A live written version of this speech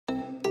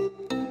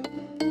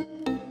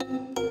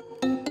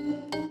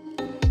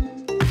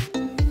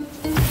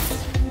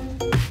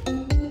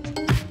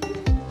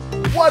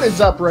What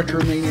is up,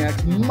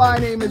 Retromaniacs? My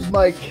name is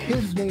Mike,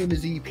 his name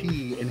is EP,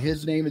 and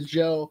his name is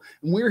Joe.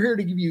 And we're here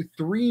to give you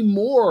 3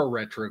 more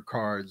retro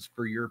cards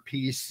for your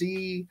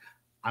PC.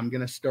 I'm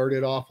going to start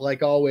it off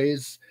like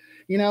always.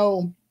 Do you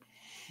know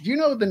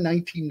the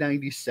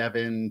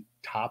 1997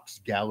 Topps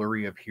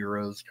Gallery of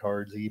Heroes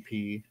cards,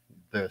 EP?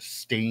 The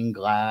stained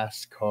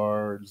glass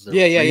cards. They're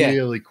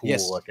really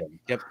cool looking.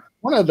 Yep.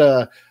 One of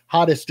the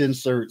hottest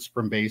inserts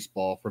from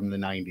baseball from the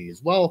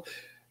 90s. Well,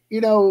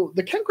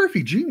 the Ken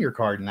Griffey Jr.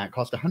 card in that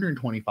cost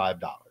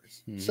 $125.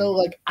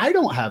 So, I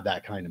don't have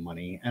that kind of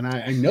money, and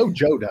I know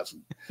Joe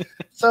doesn't.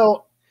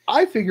 So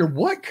I figured,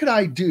 what could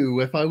I do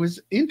if I was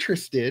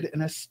interested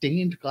in a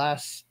stained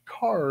glass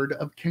card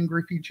of Ken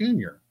Griffey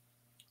Jr.?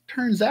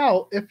 Turns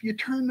out, if you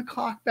turn the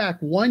clock back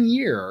 1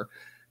 year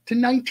to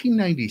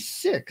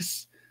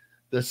 1996,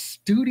 the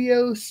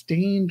Studio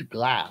Stained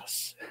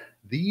Glass.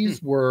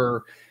 These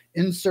were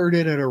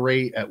inserted at a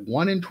rate at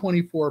 1 in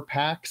 24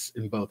 packs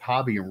in both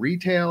hobby and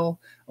retail,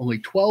 only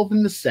 12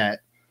 in the set.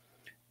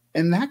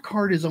 And that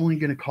card is only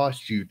going to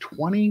cost you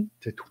 $20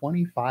 to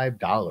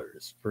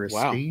 $25 for a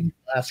stained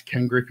glass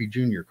Ken Griffey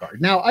Jr.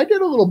 card. Now, I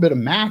did a little bit of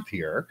math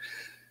here.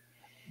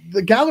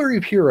 The Gallery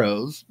of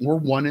Heroes were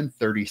 1 in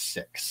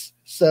 36.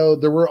 So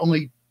there were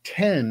only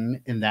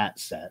 10 in that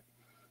set.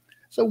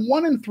 So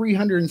 1 in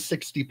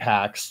 360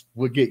 packs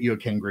would get you a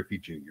Ken Griffey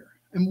Jr.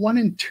 And 1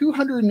 in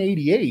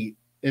 288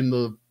 in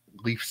the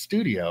Leaf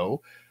Studio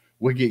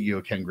would get you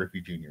a Ken Griffey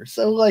Jr.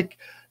 So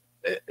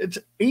it's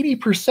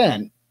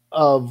 80%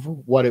 of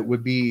what it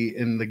would be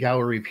in the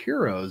Gallery of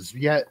Heroes,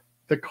 yet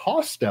the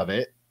cost of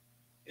it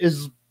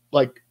is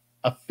like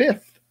a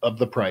fifth of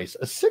the price,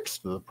 a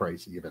sixth of the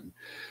price even.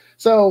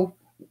 So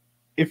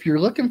if you're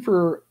looking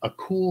for a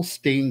cool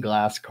stained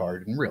glass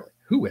card, and really,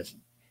 who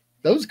isn't?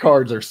 Those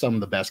cards are some of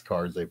the best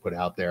cards they put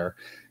out there.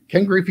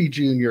 Ken Griffey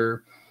Jr.,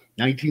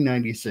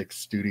 1996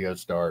 Studio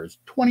Stars,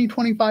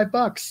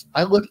 $25.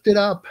 I looked it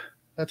up.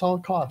 That's all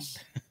it costs.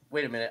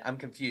 Wait a minute, I'm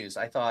confused.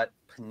 I thought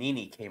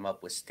Panini came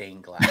up with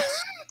stained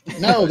glass.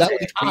 No, that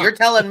was you're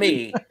telling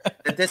me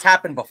that this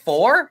happened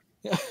before?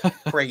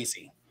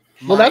 Crazy.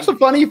 Well, that's the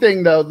funny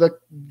thing, though. The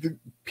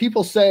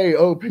people say,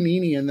 "Oh,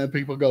 Panini," and then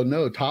people go,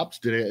 "No, Topps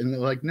did it," and they're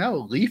like,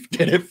 "No, Leaf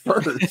did it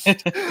first."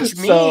 Which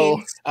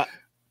means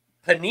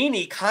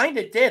Panini kind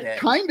of did it.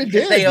 Kind of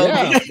did. They own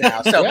Leaf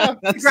now. So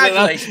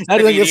congratulations,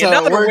 Panini.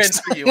 Another win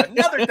for you.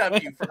 Another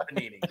W for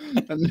Panini.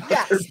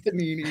 Another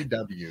Panini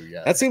W.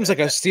 Yeah. That seems like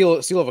a steal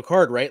of a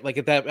card, right? Like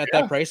at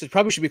that price, it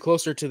probably should be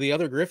closer to the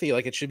other Griffey.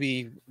 Like it should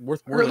be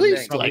worth more. Or at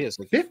least like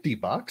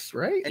 $50,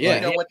 right? And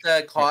you know what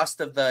the cost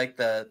of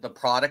the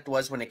product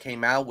was when it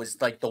came out? Was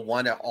like the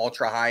one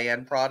ultra high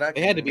end product.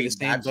 It had to be the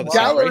same.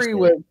 Gallery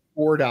was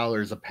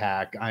 $4 a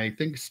pack. I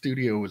think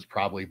Studio was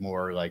probably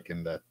more like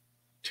in the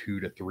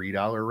 $2 to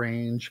 $3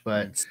 range,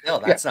 but still,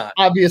 that's not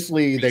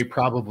obviously they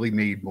probably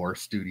made more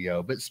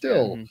Studio, but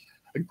still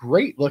a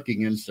great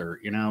looking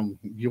insert.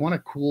 You want a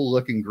cool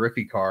looking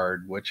Griffey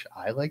card, which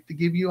I like to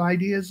give you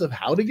ideas of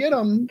how to get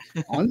them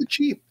on the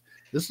cheap.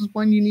 This is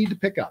one you need to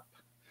pick up.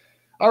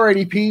 All right,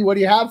 EP, what do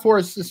you have for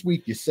us this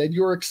week? You said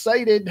you were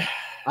excited.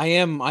 I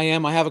am. I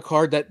have a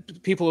card that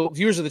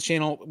viewers of the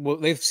channel,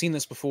 they've seen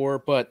this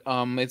before, but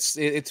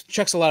it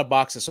checks a lot of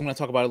boxes. So I'm going to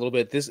talk about it a little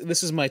bit. This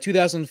is my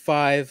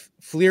 2005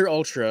 Fleer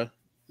Ultra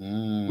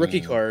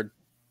rookie card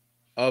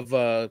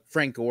of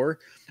Frank Gore.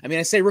 I mean,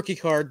 I say rookie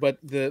card, but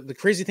the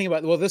crazy thing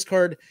about this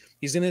card,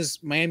 he's in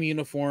his Miami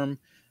uniform.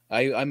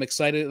 I'm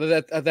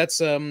excited.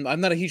 That's I'm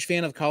not a huge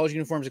fan of college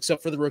uniforms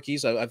except for the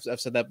rookies. I've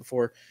said that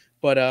before,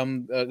 but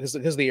because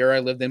of the era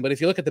I lived in. But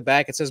if you look at the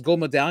back, it says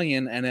gold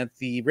medallion, and at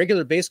the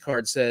regular base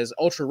card says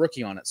ultra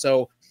rookie on it.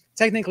 So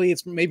technically,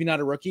 it's maybe not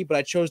a rookie, but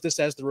I chose this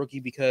as the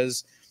rookie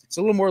because it's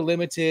a little more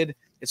limited.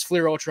 It's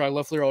Fleer Ultra. I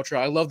love Fleer Ultra.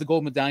 I love the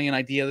gold medallion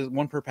idea,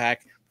 1 per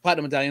pack.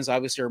 Platinum medallions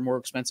obviously are more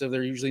expensive.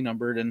 They're usually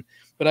numbered,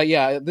 but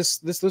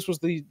this was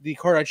the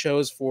card I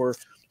chose for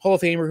Hall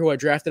of Famer who I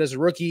drafted as a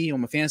rookie on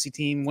my fantasy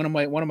team. One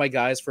of my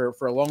guys for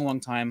a long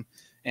time,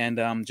 and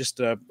I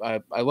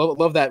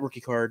love that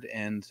rookie card.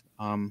 And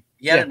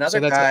another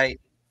guy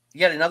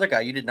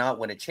you did not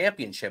win a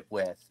championship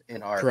with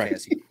in our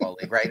fantasy football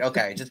league, right?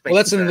 Okay, just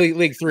that's in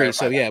League 3.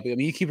 So yeah, but I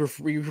mean you're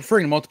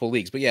referring to multiple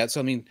leagues, but yeah. So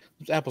I mean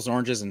apples and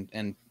oranges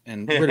and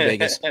we're to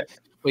Vegas.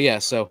 But yeah,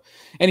 so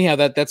anyhow,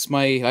 that's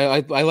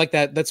my I like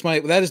that.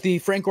 That is the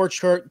Frank Gore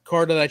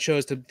card that I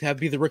chose to have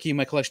be the rookie in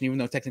my collection, even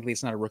though technically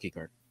it's not a rookie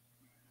card.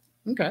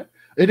 Okay.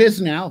 It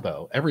is now,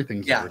 though.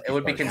 Everything's it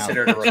would be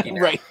considered a rookie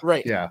now.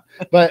 Right. Yeah.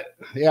 But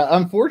yeah,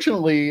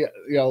 unfortunately,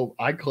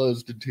 I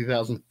closed in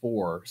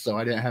 2004, so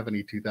I didn't have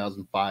any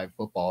 2005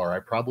 football, or I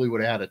probably would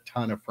have had a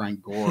ton of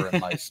Frank Gore in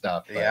my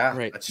stuff.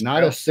 Right.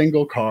 Not a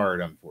single card,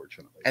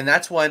 unfortunately. And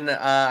that's one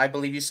I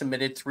believe you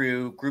submitted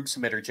through Group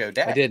Submitter Joe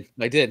Deck.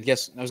 I did.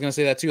 Yes, I was going to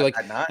say that too.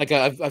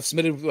 I've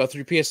submitted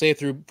through PSA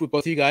through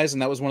both of you guys,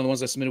 and that was one of the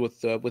ones I submitted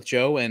with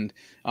Joe. And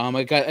I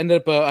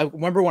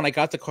remember when I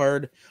got the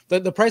card,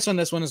 the price on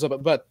this one is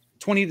about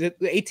 $18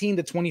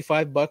 to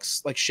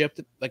 $25, like shipped.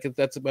 Like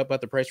that's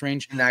about the price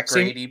range. Isn't that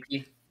great,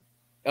 EP?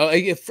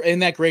 If in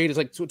that grade is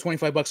like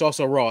 $25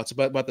 also raw. It's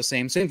about the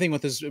same. Same thing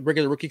with his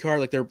regular rookie card.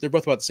 Like they're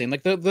both about the same.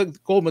 Like the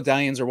gold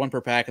medallions are 1 per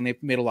pack, and they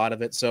made a lot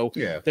of it. So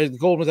yeah, the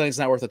gold medallion's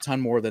not worth a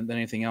ton more than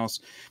anything else.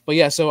 But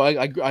yeah, so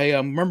I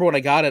remember when I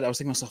got it, I was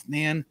thinking to myself,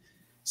 man,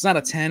 it's not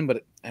a 10,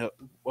 but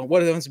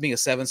what ends up being a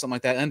 7, something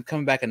like that, and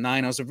coming back a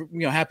 9. I was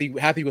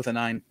happy with a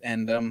 9,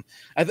 and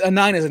a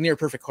 9 is a near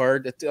perfect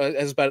card.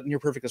 As about near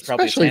perfect as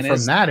probably especially a 10 from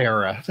is. that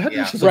era. That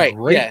is just right, a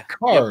great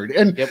card,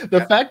 and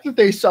the fact that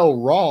they sell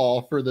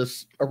raw for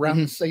this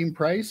around the same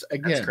price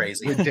again, that's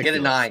crazy. Ridiculous. Get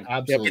a 9.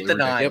 Absolutely, get the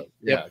 9.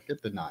 Yeah,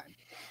 get the 9.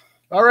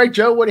 All right,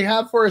 Joe, what do you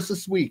have for us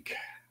this week?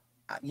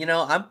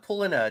 I'm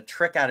pulling a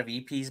trick out of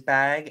EP's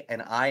bag,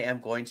 and I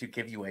am going to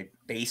give you a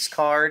base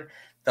card.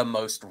 The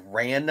most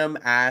random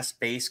ass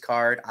base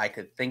card I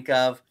could think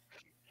of.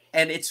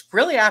 And it's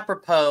really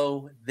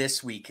apropos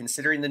this week,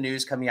 considering the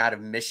news coming out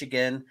of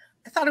Michigan.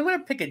 I thought I'm going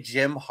to pick a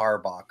Jim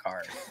Harbaugh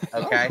card.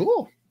 Okay.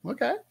 Oh, cool.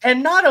 Okay.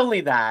 And not only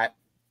that,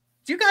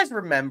 do you guys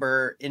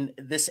remember in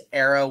this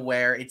era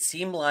where it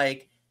seemed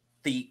like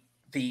the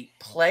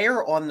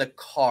player on the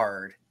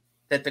card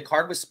that the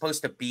card was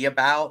supposed to be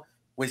about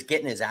was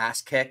getting his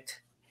ass kicked?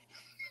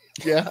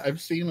 Yeah, I've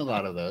seen a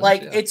lot of those.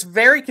 Like, it's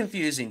very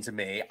confusing to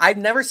me. I've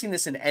never seen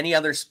this in any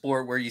other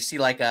sport where you see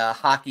like a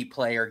hockey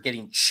player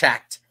getting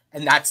checked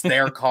and that's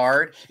their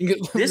card.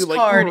 This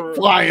card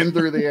flying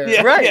through the air.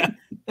 Yeah, right. Yeah.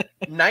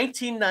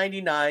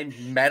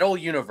 1999 Metal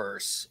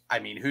Universe. I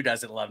mean, who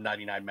doesn't love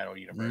 99 Metal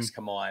Universe?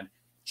 Come on.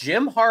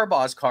 Jim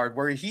Harbaugh's card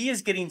where he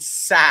is getting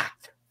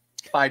sacked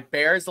by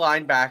Bears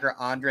linebacker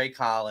Andre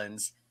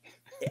Collins.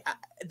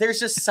 There's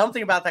just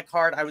something about that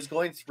card. I was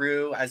going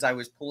through as I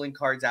was pulling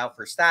cards out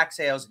for stack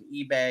sales and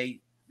eBay,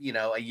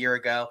 a year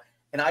ago,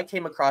 and I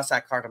came across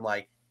that card. I'm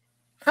like,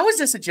 how is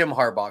this a Jim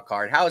Harbaugh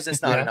card? How is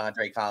this not an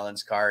Andre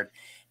Collins card?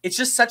 It's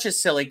just such a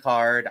silly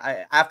card.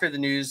 After the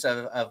news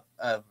of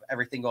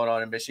everything going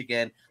on in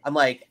Michigan, I'm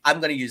like, I'm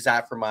going to use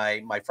that for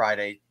my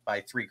Friday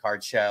by 3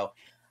 card show.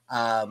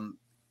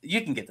 You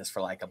can get this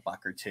for like $1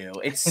 or $2.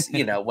 It's,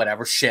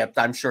 whatever, shipped.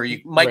 I'm sure you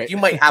might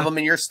have them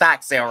in your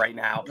stack sale right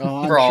now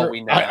for all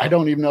we know. I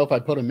don't even know if I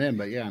put them in,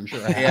 but yeah, I'm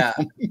sure I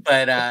have.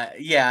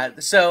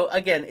 But so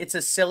again, it's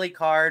a silly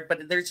card,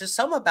 but there's just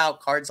some about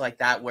cards like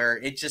that where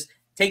it just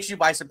takes you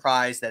by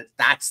surprise that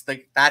that's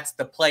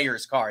the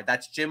player's card.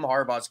 That's Jim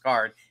Harbaugh's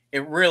card.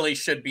 It really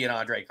should be an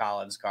Andre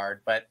Collins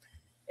card, but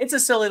it's a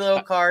silly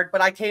little card,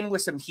 but I came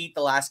with some heat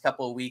the last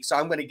couple of weeks, so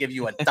I'm going to give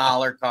you a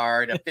 $1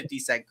 card, a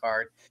 50-cent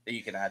card that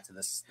you can add to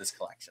this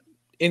collection.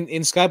 In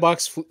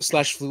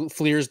Skybox /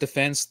 Fleer's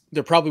defense,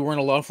 there probably weren't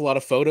an awful lot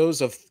of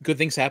photos of good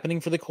things happening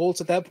for the Colts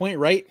at that point,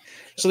 right?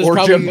 So there's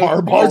probably Jim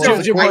Harbaugh.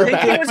 I think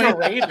he was a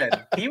Raven.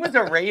 He was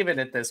a Raven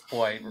at this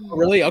point.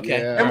 Really?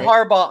 Okay. Yeah. Jim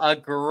Harbaugh, a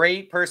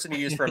great person to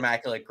use for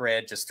Immaculate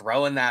Grid. Just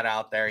throwing that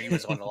out there. He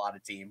was on a lot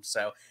of teams.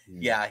 So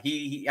yeah,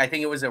 he I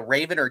think it was a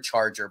Raven or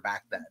Charger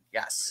back then.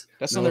 Yes.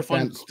 That's no another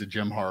fun to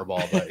Jim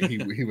Harbaugh, but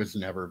he was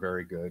never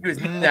very good. He was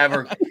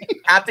never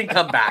Captain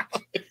Comeback.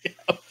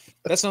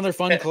 That's another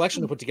fun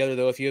collection to put together,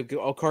 though. If you have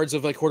all cards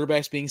of like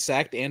quarterbacks being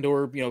sacked and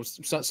or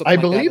something I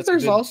like believe that,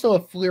 there's also a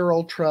Fleer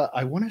Ultra.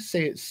 I want to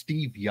say it's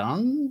Steve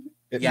Young.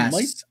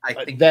 Yes, I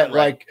think that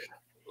right.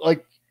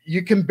 like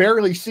you can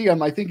barely see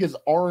him. I think his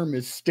arm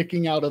is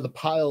sticking out of the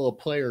pile of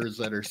players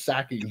that are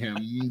sacking him.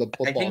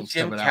 I think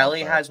Jim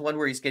Kelly has one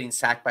where he's getting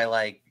sacked by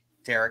like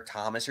Derek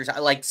Thomas or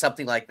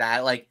something like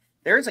that. Like.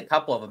 There's a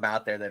couple of them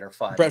out there that are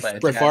fun. Brett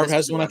Favre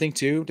has one, I think,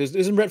 too.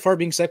 Isn't Brett Favre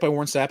being sacked by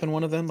Warren Sapp in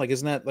one of them? Like,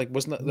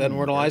 wasn't that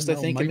immortalized? I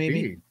think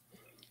maybe.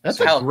 That's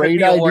a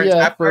great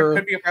idea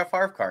could be a Brett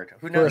Favre card.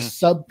 Who knows? For a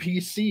sub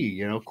PC,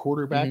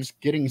 quarterbacks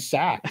getting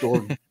sacked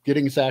or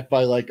getting sacked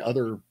by like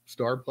other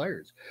star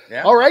players.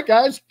 Yeah. All right,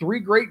 guys, 3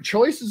 great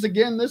choices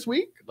again this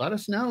week. Let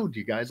us know. Do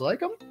you guys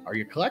like them? Are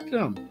you collecting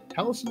them?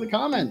 Tell us in the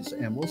comments,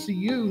 and we'll see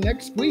you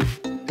next week.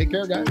 Take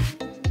care, guys.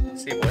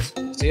 See you, boys.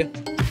 See ya.